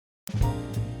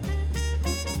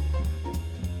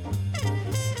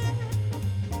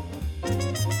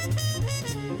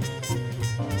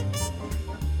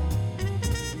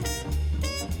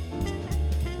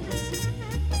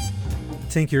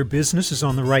Think your business is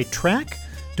on the right track?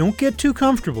 Don't get too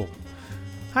comfortable.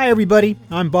 Hi everybody,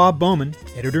 I'm Bob Bowman,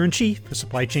 Editor-in-Chief of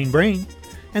Supply Chain Brain,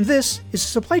 and this is the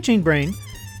Supply Chain Brain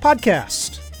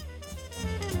podcast.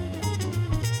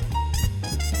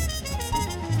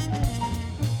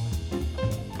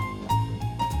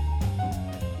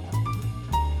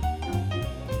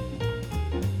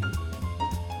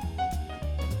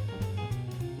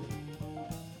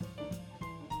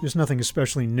 There's nothing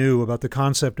especially new about the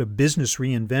concept of business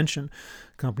reinvention.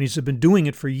 Companies have been doing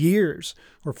it for years,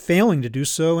 or failing to do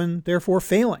so and therefore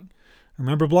failing.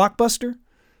 Remember Blockbuster?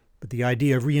 But the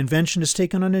idea of reinvention has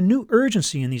taken on a new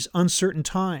urgency in these uncertain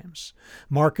times.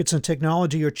 Markets and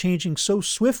technology are changing so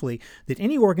swiftly that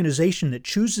any organization that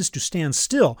chooses to stand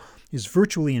still is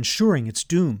virtually ensuring its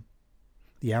doom.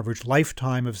 The average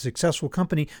lifetime of a successful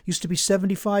company used to be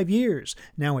 75 years.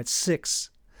 Now it's 6.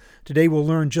 Today we'll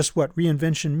learn just what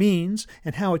reinvention means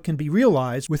and how it can be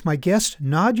realized with my guest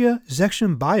Nadia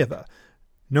Zekshimbayeva,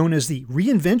 known as the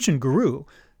Reinvention Guru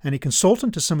and a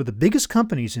consultant to some of the biggest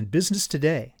companies in business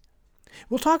today.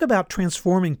 We'll talk about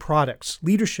transforming products,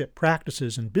 leadership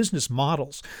practices, and business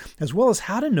models, as well as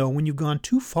how to know when you've gone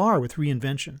too far with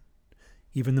reinvention.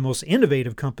 Even the most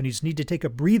innovative companies need to take a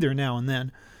breather now and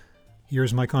then.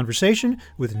 Here's my conversation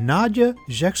with Nadia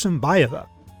Zekshimbayeva.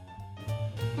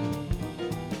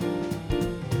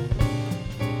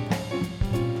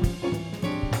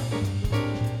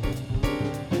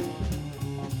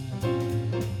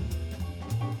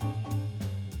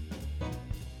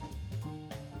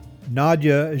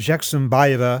 Nadia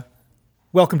Zekshimbayeva,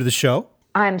 welcome to the show.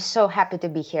 I'm so happy to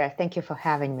be here. Thank you for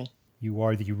having me. You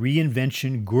are the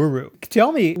Reinvention Guru.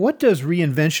 Tell me, what does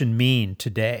reinvention mean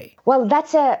today? Well,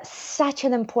 that's such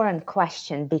an important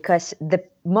question because the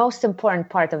most important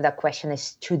part of that question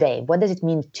is today. What does it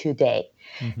mean today?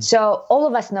 Mm-hmm. So all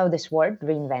of us know this word,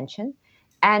 reinvention.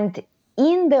 And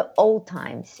in the old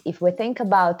times, if we think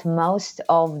about most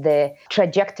of the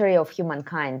trajectory of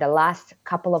humankind, the last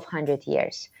couple of 100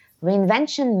 years,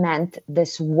 reinvention meant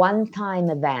this one-time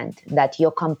event that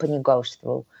your company goes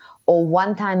through, or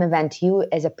one-time event you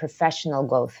as a professional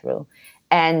go through,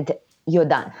 and you're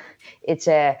done. It's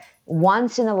a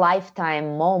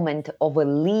once-in-a-lifetime moment of a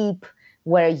leap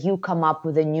where you come up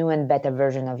with a new and better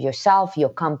version of yourself, your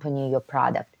company, your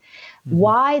product. Mm-hmm.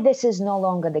 Why this is no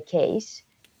longer the case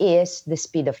is the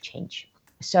speed of change.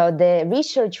 So the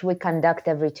research we conduct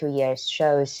every 2 years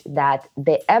shows that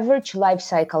the average life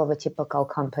cycle of a typical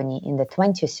company in the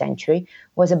 20th century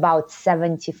was about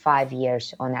 75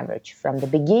 years on average, from the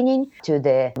beginning to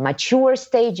the mature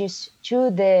stages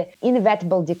to the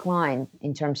inevitable decline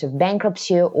in terms of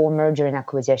bankruptcy or merger and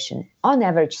acquisition. On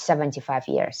average, 75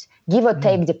 years, give or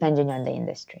take, depending on the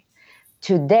industry.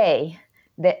 Today,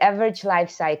 the average life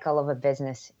cycle of a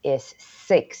business is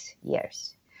 6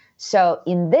 years. So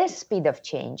in this speed of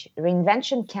change,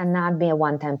 reinvention cannot be a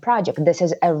one-time project. This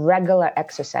is a regular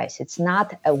exercise. It's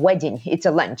not a wedding, it's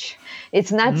a lunch.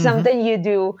 It's not something you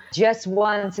do just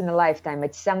once in a lifetime.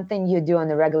 It's something you do on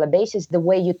a regular basis, the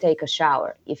way you take a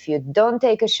shower. If you don't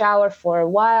take a shower for a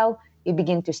while, you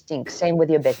begin to stink. Same with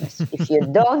your business. If you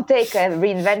don't take a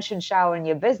reinvention shower in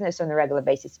your business on a regular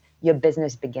basis, your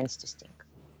business begins to stink.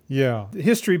 Yeah. The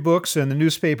history books and the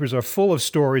newspapers are full of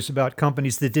stories about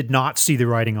companies that did not see the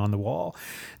writing on the wall,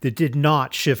 that did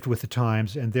not shift with the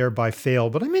times and thereby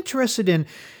failed. But I'm interested in,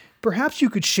 perhaps you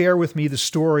could share with me the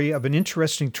story of an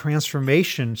interesting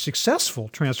transformation, successful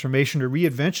transformation or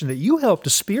reinvention that you helped to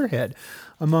spearhead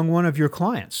among one of your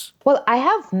clients. Well, I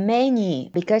have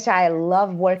many because I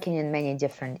love working in many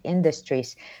different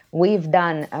industries. We've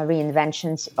done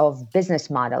reinventions of business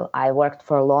model. I worked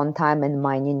for a long time in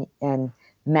mining and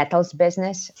metals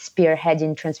business,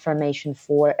 spearheading transformation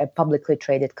for a publicly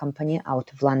traded company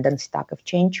out of London Stock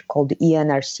Exchange called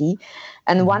ENRC.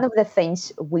 And one of the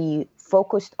things we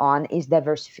focused on is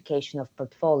diversification of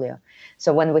portfolio.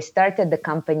 So when we started, the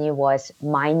company was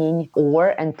mining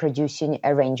ore and producing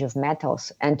a range of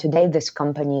metals. And today, this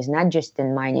company is not just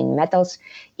in mining metals,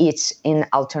 it's in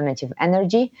alternative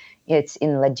energy, it's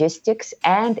in logistics,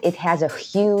 and it has a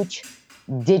huge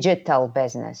digital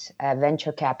business, a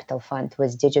venture capital fund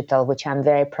with digital, which I'm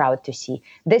very proud to see.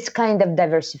 This kind of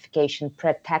diversification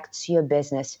protects your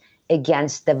business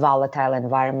against the volatile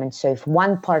environment. So if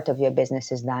one part of your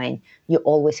business is dying, you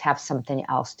always have something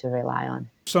else to rely on.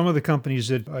 Some of the companies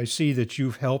that I see that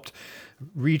you've helped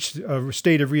reach a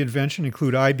state of reinvention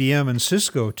include IBM and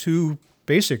Cisco, two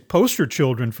basic poster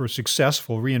children for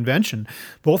successful reinvention.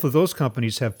 Both of those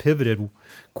companies have pivoted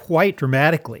quite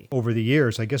dramatically over the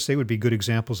years. I guess they would be good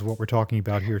examples of what we're talking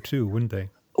about here too, wouldn't they?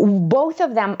 Both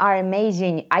of them are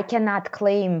amazing. I cannot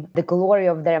claim the glory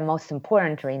of their most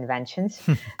important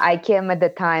reinventions. I came at the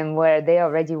time where they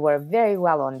already were very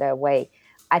well on their way.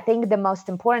 I think the most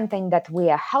important thing that we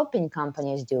are helping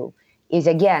companies do is,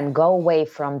 again, go away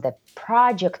from the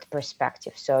project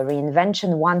perspective. So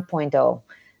reinvention 1.0,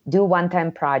 do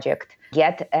one-time project,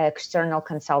 get external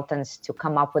consultants to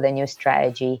come up with a new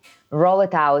strategy, roll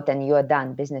it out, and you're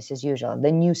done, business as usual.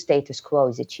 The new status quo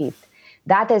is achieved.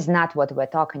 That is not what we're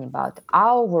talking about.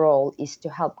 Our role is to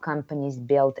help companies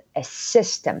build a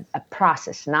system, a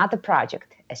process, not a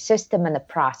project, a system and a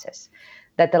process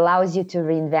that allows you to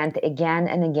reinvent again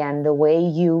and again the way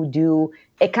you do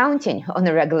accounting on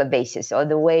a regular basis, or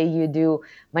the way you do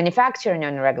manufacturing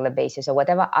on a regular basis, or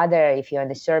whatever other, if you're in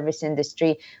the service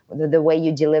industry, the way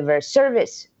you deliver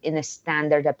service in a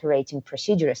standard operating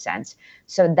procedure sense.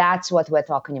 So that's what we're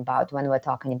talking about when we're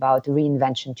talking about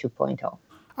Reinvention 2.0.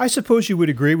 I suppose you would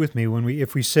agree with me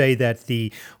if we say that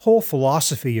the whole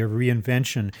philosophy of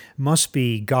reinvention must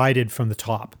be guided from the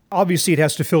top. Obviously, it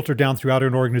has to filter down throughout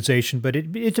an organization, but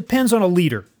it depends on a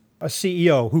leader, a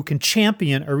CEO who can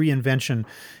champion a reinvention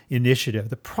initiative.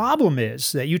 The problem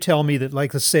is that you tell me that,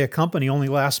 like, let's say a company only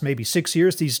lasts maybe 6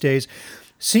 years these days.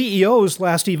 CEOs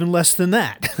last even less than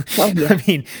that. Oh, yeah. I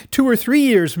mean, 2 or 3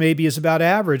 years maybe is about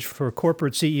average for a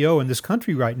corporate CEO in this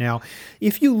country right now.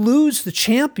 If you lose the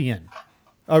champion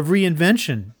of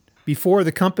reinvention before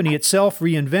the company itself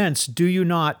reinvents, do you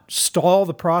not stall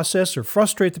the process or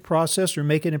frustrate the process or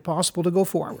make it impossible to go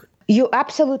forward? You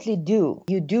absolutely do.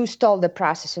 You do stall the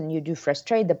process and you do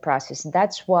frustrate the process.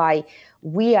 That's why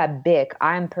we are big.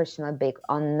 I'm personally big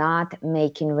on not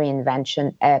making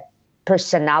reinvention a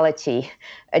personality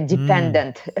a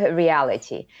dependent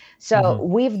reality. So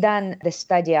we've done the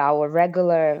study. Our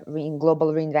regular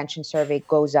global reinvention survey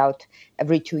goes out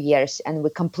every 2 years, and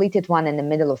we completed one in the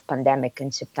middle of pandemic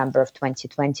in September of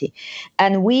 2020.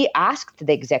 And we asked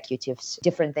the executives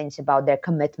different things about their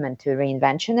commitment to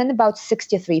reinvention, and about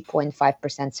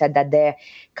 63.5% said that they're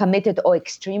committed or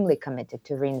extremely committed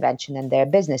to reinvention in their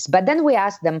business. But then we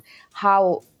asked them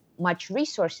how much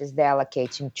resources they're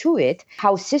allocating to it,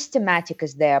 how systematic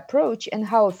is their approach, and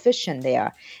how efficient they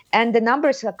are. And the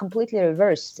numbers are completely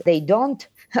reversed. They don't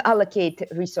allocate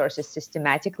resources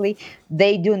systematically.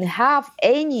 They don't have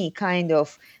any kind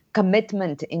of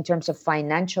commitment in terms of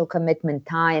financial commitment,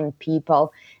 time,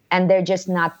 people, and they're just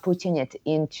not putting it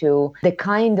into the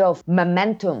kind of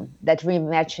momentum that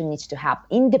reinvention needs to have,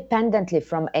 independently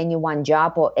from any one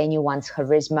job or anyone's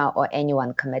charisma or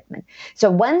anyone's commitment. So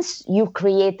once you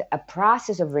create a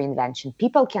process of reinvention,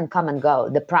 people can come and go.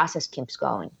 The process keeps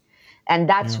going. And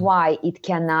that's why it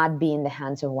cannot be in the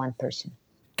hands of one person.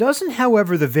 Doesn't,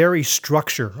 however, the very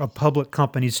structure of public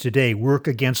companies today work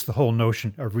against the whole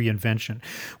notion of reinvention?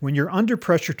 When you're under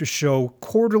pressure to show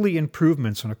quarterly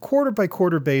improvements on a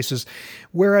quarter-by-quarter basis,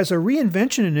 whereas a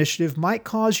reinvention initiative might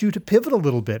cause you to pivot a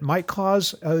little bit, might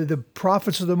cause the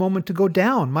profits of the moment to go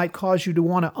down, might cause you to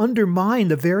want to undermine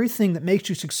the very thing that makes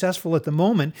you successful at the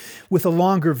moment with a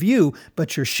longer view,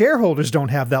 but your shareholders don't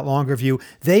have that longer view.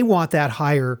 They want that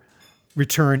higher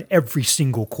return every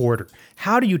single quarter.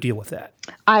 How do you deal with that?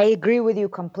 I agree with you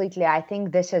completely. I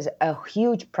think this is a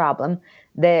huge problem.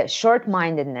 The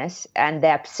short-mindedness and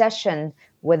the obsession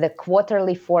with the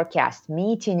quarterly forecast,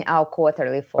 meeting our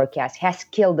quarterly forecast, has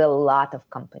killed a lot of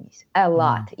companies. A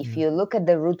lot. If you look at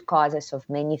the root causes of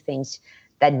many things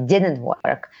that didn't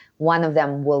work, one of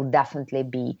them will definitely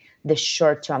be the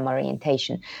short-term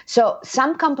orientation. So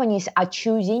some companies are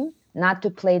choosing not to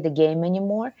play the game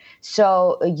anymore.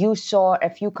 So you saw a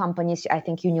few companies, I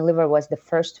think Unilever was the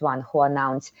first one who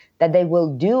announced that they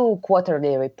will do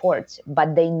quarterly reports,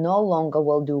 but they no longer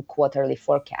will do quarterly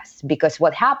forecasts. Because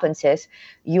what happens is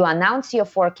you announce your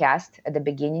forecast at the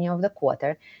beginning of the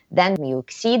quarter, then you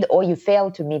exceed or you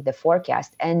fail to meet the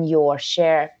forecast, and your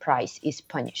share price is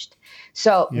punished.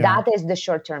 So that is the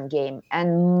short-term game.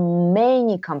 And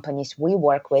many companies we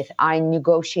work with are in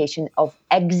negotiation of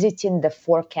exiting the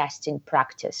forecasting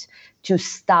practice to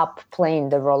stop playing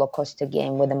the roller coaster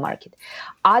game with the market.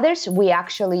 Others, we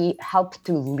actually help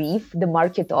to leave the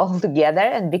market altogether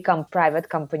and become private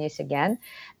companies again.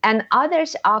 And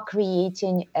others are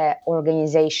creating an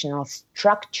organizational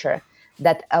structure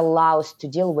that allows to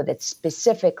deal with it,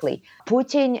 specifically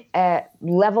putting a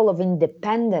level of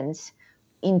independence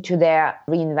into their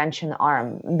reinvention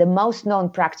arm. The most known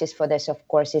practice for this, of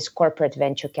course, is corporate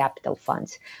venture capital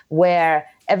funds, where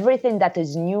everything that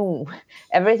is new,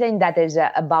 everything that is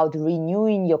about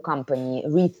renewing your company,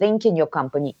 rethinking your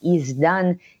company, is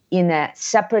done in a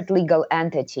separate legal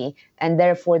entity. And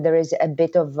therefore, there is a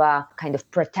bit of a kind of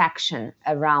protection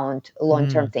around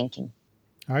long-term thinking.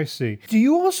 I see. Do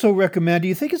you also recommend, do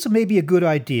you think it's maybe a good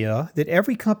idea that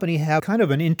every company have kind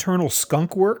of an internal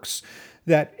skunk works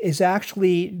that is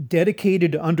actually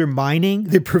dedicated to undermining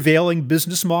the prevailing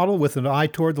business model with an eye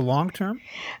toward the long term?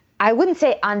 I wouldn't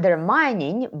say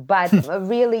undermining, but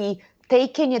really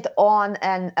taking it on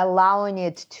and allowing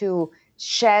it to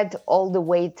shed all the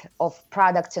weight of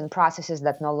products and processes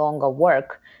that no longer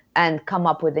work and come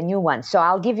up with a new one. So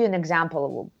I'll give you an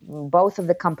example of both of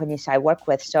the companies I work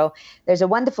with. So there's a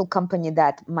wonderful company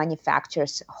that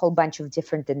manufactures a whole bunch of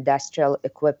different industrial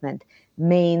equipment,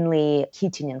 mainly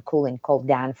heating and cooling, called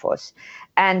Danfoss.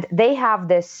 And they have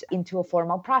this into a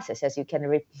formal process. As you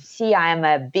can see, I am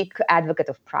a big advocate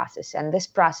of process. And this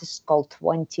process is called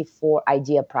 24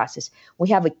 idea process. We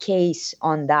have a case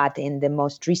on that in the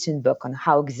most recent book on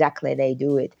how exactly they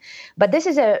do it. But this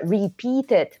is a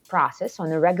repeated process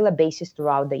on a regular basis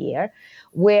throughout the year,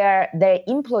 where the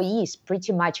employees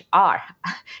pretty much are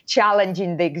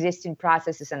challenging the existing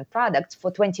processes and products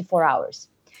for 24 hours.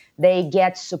 They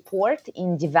get support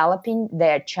in developing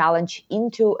their challenge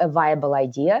into a viable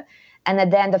idea. And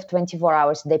at the end of 24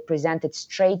 hours, they present it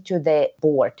straight to the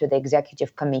board, to the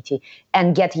executive committee,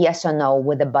 and get yes or no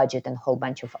with a budget and a whole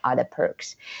bunch of other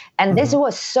perks. And this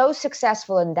was so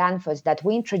successful in Danfoss that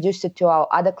we introduced it to our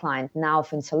other client,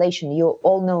 Knauf Insulation. You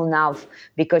all know Knauf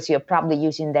because you're probably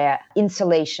using their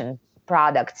insulation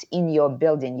products in your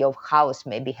building. Your house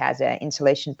maybe has an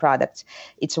insulation product.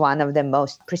 It's one of the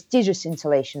most prestigious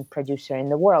insulation producer in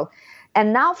the world.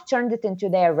 And now I've turned it into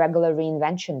their regular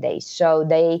reinvention days. So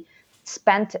they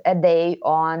spent a day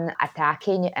on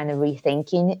attacking and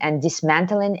rethinking and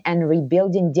dismantling and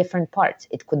rebuilding different parts.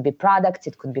 It could be products,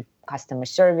 it could be customer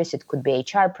service, it could be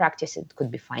HR practice, it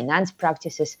could be finance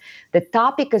practices. The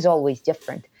topic is always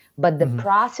different, but the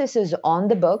process is on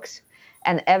the books.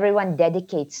 And everyone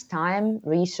dedicates time,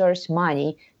 resource,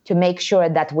 money to make sure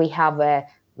that we have a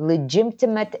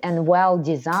legitimate and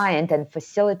well-designed and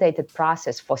facilitated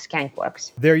process for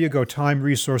Skankworks. There you go. Time,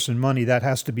 resource, and money. That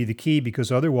has to be the key,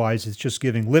 because otherwise it's just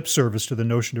giving lip service to the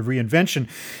notion of reinvention.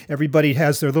 Everybody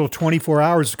has their little 24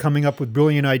 hours of coming up with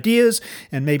brilliant ideas,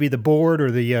 and maybe the board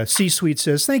or the C-suite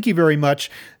says, thank you very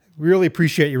much. Really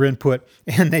appreciate your input,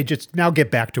 and they just now get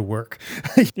back to work.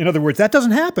 In other words, that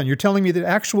doesn't happen. You're telling me that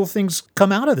actual things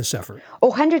come out of this effort.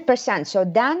 Oh, 100%. So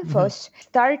Danfoss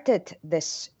started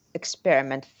this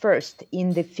experiment first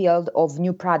in the field of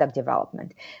new product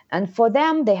development. And for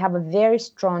them, they have a very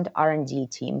strong R&D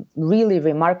team, really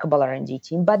remarkable R&D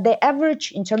team. But the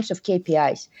average, in terms of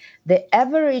KPIs, the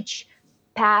average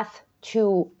path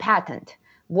to patent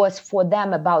was for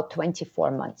them about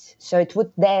 24 months. So it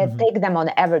would take them on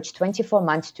average 24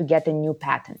 months to get a new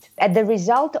patent. As the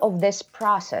result of this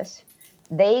process,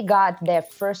 they got their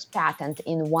first patent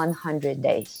in 100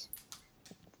 days,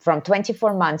 from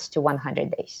 24 months to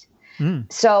 100 days.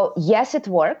 So yes, it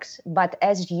works, but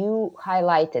as you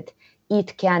highlighted,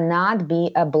 it cannot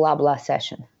be a blah, blah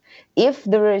session. If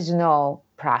there is no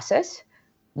process,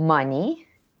 money,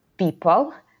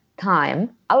 people, time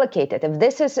allocated. If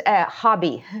this is a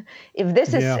hobby, if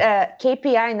this is a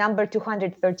KPI number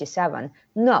 237,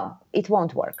 no, it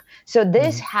won't work. So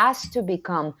this has to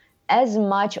become as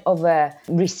much of a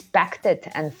respected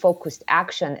and focused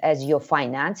action as your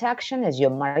finance action, as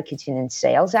your marketing and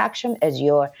sales action, as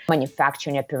your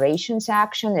manufacturing operations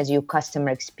action, as your customer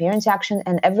experience action,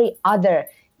 and every other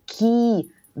key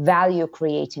value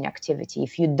creating activity.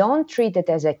 If you don't treat it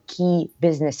as a key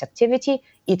business activity,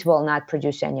 it will not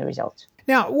produce any results.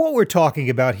 Now, what we're talking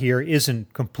about here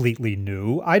isn't completely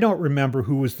new. I don't remember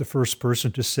who was the first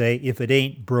person to say, if it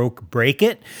ain't broke, break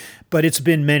it. But it's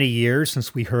been many years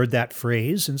since we heard that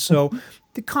phrase. And so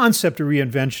the concept of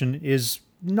reinvention is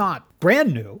not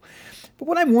brand new. But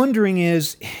what I'm wondering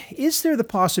is there the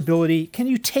possibility, can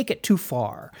you take it too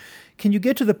far? Can you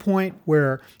get to the point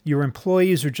where your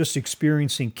employees are just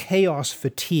experiencing chaos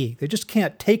fatigue? They just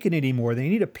can't take it anymore. They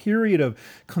need a period of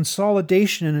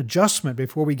consolidation and adjustment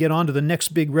before we get on to the next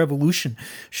big revolution.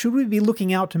 Should we be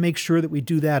looking out to make sure that we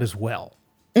do that as well?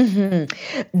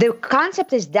 The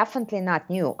concept is definitely not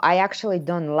new. I actually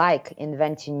don't like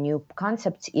inventing new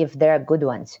concepts if they're good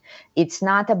ones. It's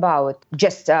not about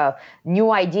just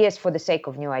new ideas for the sake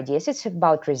of new ideas. It's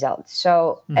about results.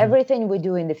 So everything we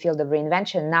do in the field of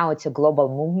reinvention, now it's a global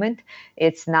movement.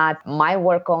 It's not my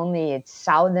work only. It's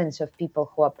thousands of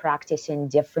people who are practicing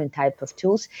different type of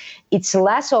tools. It's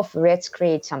less of let's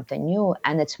create something new,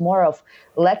 and it's more of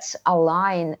let's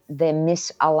align the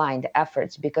misaligned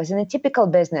efforts. Because in a typical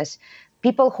business,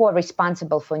 people who are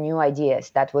responsible for new ideas,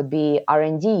 that would be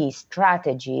R&D,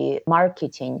 strategy,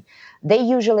 marketing, they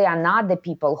usually are not the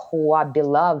people who are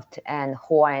beloved and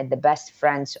who are the best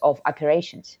friends of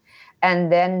operations.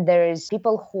 And then there is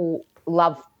people who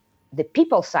love the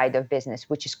people side of business,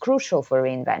 which is crucial for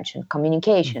reinvention,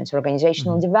 communications,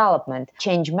 organizational development,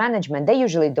 change management. They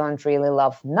usually don't really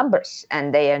love numbers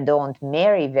and they don't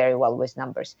marry very well with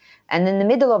numbers. And in the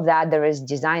middle of that, there is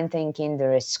design thinking,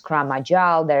 there is Scrum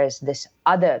Agile, there's this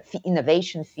other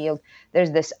innovation field,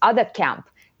 there's this other camp.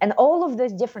 And all of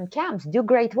those different camps do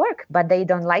great work, but they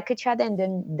don't like each other and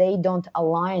then they don't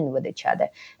align with each other.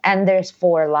 And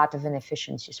therefore, a lot of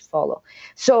inefficiencies follow.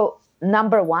 So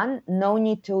number one, no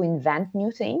need to invent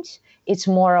new things. It's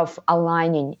more of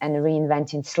aligning and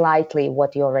reinventing slightly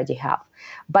what you already have.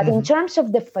 But in terms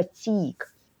of the fatigue,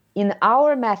 in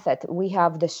our method, we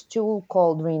have this tool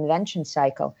called Reinvention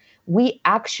Cycle. We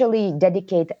actually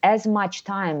dedicate as much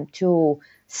time to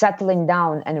settling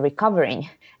down and recovering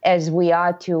as we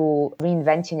are to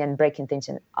reinventing and breaking things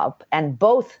up. And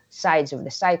both sides of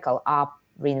the cycle are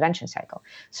reinvention cycle.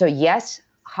 So yes,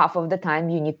 half of the time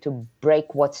you need to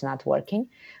break what's not working,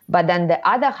 but then the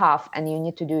other half, and you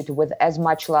need to do it with as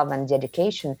much love and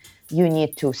dedication, you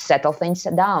need to settle things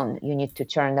down, you need to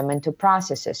turn them into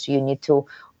processes, you need to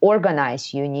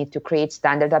organize, you need to create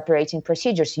standard operating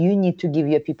procedures, you need to give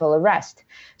your people a rest.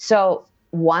 So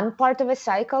one part of a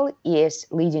cycle is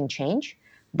leading change,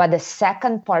 but the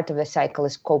second part of the cycle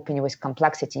is coping with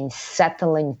complexity and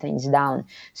settling things down.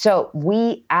 So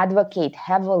we advocate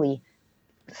heavily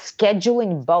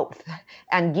scheduling both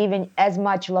and giving as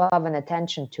much love and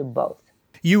attention to both.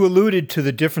 You alluded to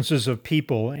the differences of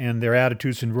people and their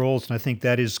attitudes and roles, and I think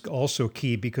that is also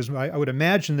key because I would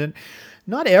imagine that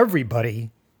not everybody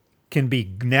can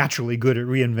be naturally good at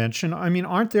reinvention. I mean,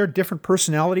 aren't there different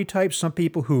personality types? Some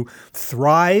people who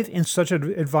thrive in such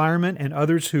an environment and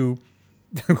others who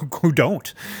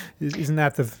don't. Isn't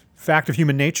that the fact of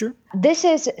human nature? This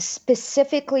is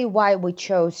specifically why we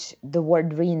chose the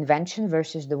word reinvention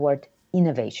versus the word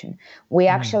innovation. We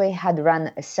actually had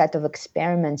run a set of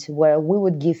experiments where we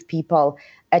would give people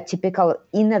a typical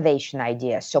innovation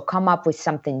idea. So come up with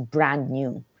something brand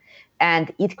new.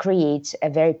 And it creates a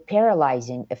very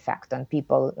paralyzing effect on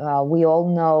people. We all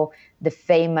know the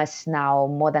famous now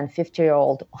more than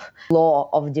 50-year-old law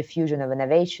of diffusion of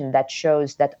innovation that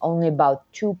shows that only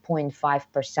about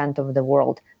 2.5% of the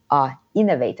world are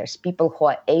innovators, people who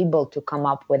are able to come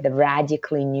up with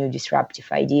radically new disruptive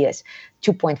ideas,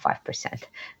 2.5%.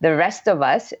 The rest of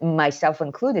us, myself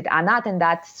included, are not in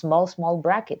that small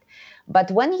bracket.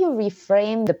 But when you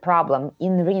reframe the problem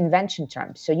in reinvention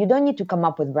terms, so you don't need to come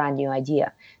up with a brand new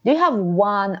idea. Do you have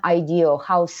one idea of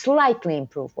how slightly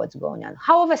improve what's going on?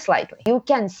 However slightly. You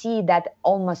can see that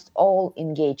almost all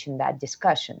engage in that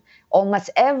discussion. Almost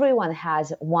everyone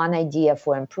has one idea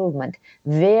for improvement.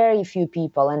 Very few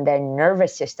people in their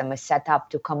nervous system is set up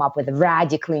to come up with a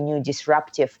radically new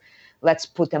disruptive, let's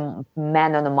put a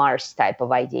man on Mars type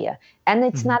of idea. And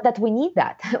it's not that we need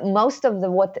that. Most of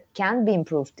what can be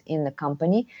improved in the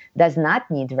company does not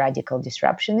need radical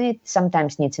disruption. It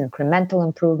sometimes needs incremental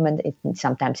improvement.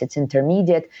 Sometimes it's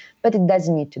intermediate, but it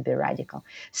doesn't need to be radical.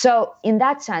 So in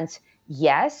that sense,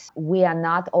 yes, we are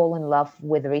not all in love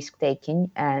with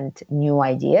risk-taking and new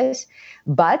ideas,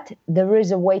 but there is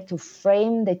a way to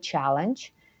frame the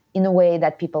challenge in a way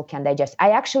that people can digest.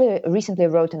 I actually recently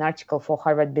wrote an article for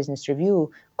Harvard Business Review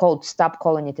called Stop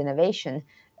Calling It Innovation.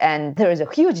 And there is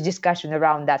a huge discussion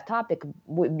around that topic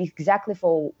exactly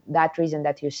for that reason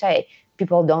that you say.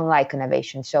 People don't like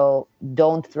innovation. So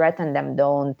don't threaten them.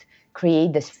 Don't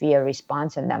create this fear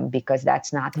response in them because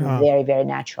that's not very, very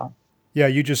natural. Yeah,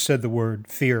 you just said the word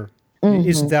fear.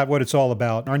 Isn't that what it's all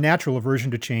about? Our natural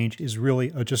aversion to change is really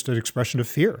just an expression of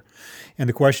fear. And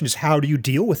the question is, how do you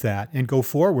deal with that and go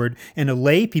forward and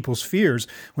allay people's fears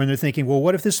when they're thinking, well,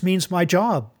 what if this means my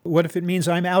job? What if it means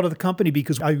I'm out of the company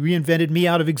because I reinvented me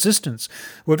out of existence?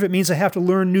 What if it means I have to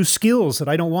learn new skills that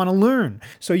I don't want to learn?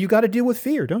 So you got to deal with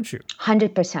fear, don't you?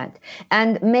 100%.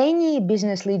 And many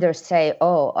business leaders say,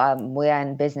 we are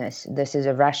in business. This is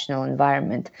a rational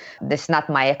environment. This is not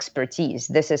my expertise.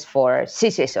 This is for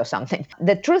sissies or something.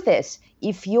 The truth is,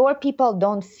 if your people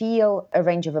don't feel a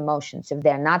range of emotions, if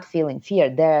they're not feeling fear,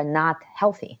 they're not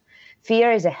healthy.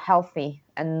 Fear is a healthy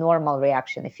and normal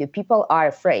reaction. If your people are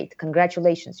afraid,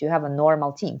 congratulations, you have a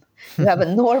normal team. You have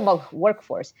a normal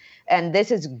workforce. And this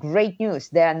is great news.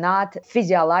 They're not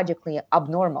physiologically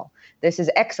abnormal. This is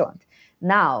excellent.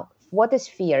 Now, what is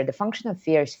fear? The function of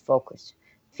fear is focus.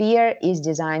 Fear is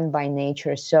designed by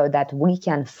nature so that we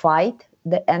can fight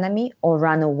the enemy or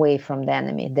run away from the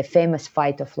enemy, the famous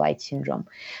fight or flight syndrome.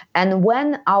 And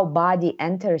when our body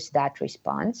enters that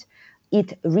response,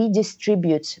 it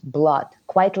redistributes blood,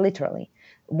 quite literally.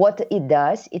 What it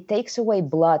does, it takes away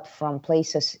blood from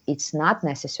places it's not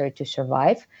necessary to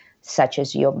survive, such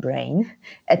as your brain,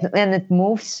 and it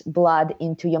moves blood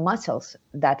into your muscles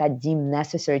that are deemed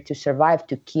necessary to survive,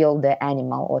 to kill the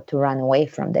animal or to run away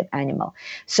from the animal.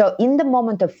 So in the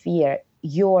moment of fear,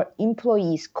 your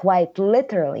employees quite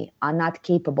literally are not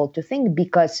capable to think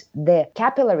because the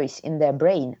capillaries in their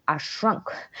brain are shrunk.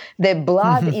 The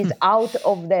blood is out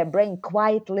of their brain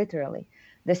quite literally.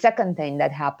 The second thing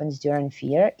that happens during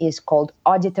fear is called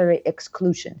auditory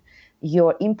exclusion.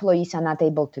 Your employees are not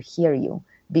able to hear you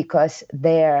because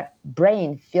their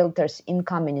brain filters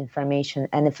incoming information,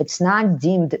 and if it's not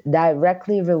deemed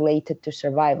directly related to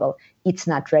survival, it's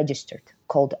not registered,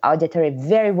 called auditory,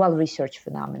 very well-researched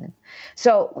phenomenon.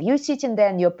 So you're sitting there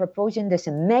and you're proposing this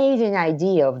amazing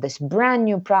idea of this brand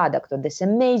new product or this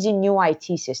amazing new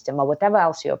IT system or whatever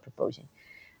else you're proposing.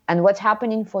 And what's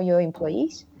happening for your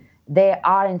employees? They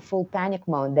are in full panic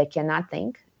mode. They cannot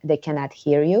think. They cannot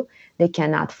hear you. They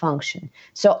cannot function.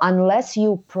 So unless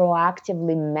you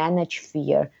proactively manage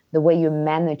fear the way you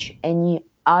manage any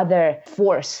other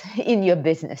force in your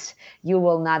business, you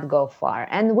will not go far.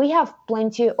 And we have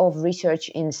plenty of research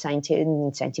in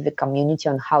scientific community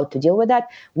on how to deal with that.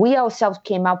 We ourselves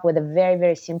came up with a very,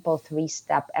 very simple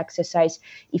 3-step exercise.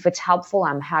 If it's helpful,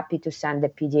 I'm happy to send the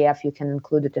PDF. You can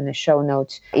include it in the show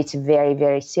notes. It's very,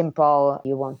 very simple.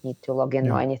 You won't need to log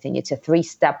in or anything. It's a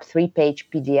 3-step,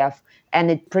 3-page PDF. And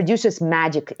it produces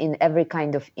magic in every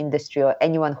kind of industry, or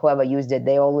anyone who ever used it.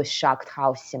 They're always shocked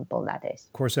how simple that is.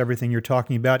 Of course, everything you're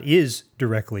talking about is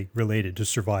directly related to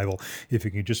survival, if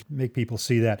you can just make people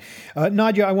see that.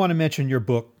 Nadia, I want to mention your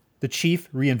book, The Chief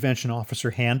Reinvention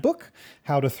Officer Handbook,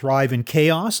 How to Thrive in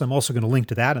Chaos. I'm also going to link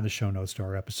to that in the show notes to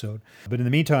our episode. But in the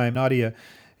meantime, Nadia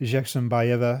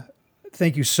Zheksimbayeva,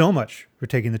 thank you so much for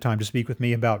taking the time to speak with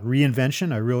me about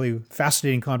reinvention. A really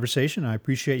fascinating conversation. I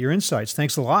appreciate your insights.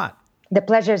 Thanks a lot. The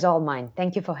pleasure is all mine.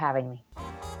 Thank you for having me.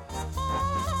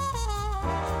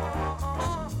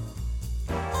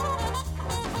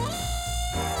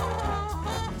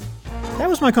 That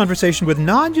was my conversation with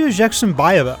Nadia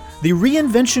Zheksimbayeva, the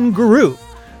reinvention guru.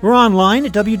 We're online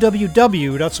at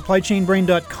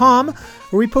www.supplychainbrain.com,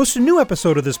 where we post a new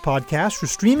episode of this podcast for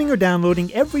streaming or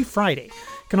downloading every Friday.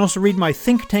 You can also read my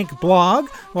Think Tank blog,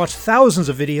 watch thousands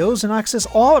of videos, and access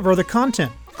all of our other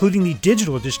content, including the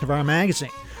digital edition of our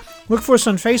magazine. Look for us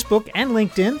on Facebook and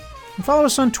LinkedIn, and follow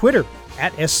us on Twitter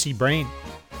at SCBrain. You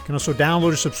can also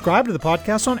download or subscribe to the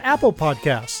podcast on Apple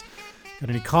Podcasts. Got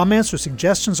any comments or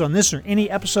suggestions on this or any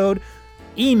episode?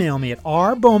 Email me at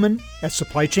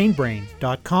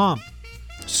rbowman@supplychainbrain.com.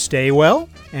 Stay well,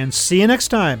 and see you next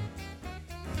time.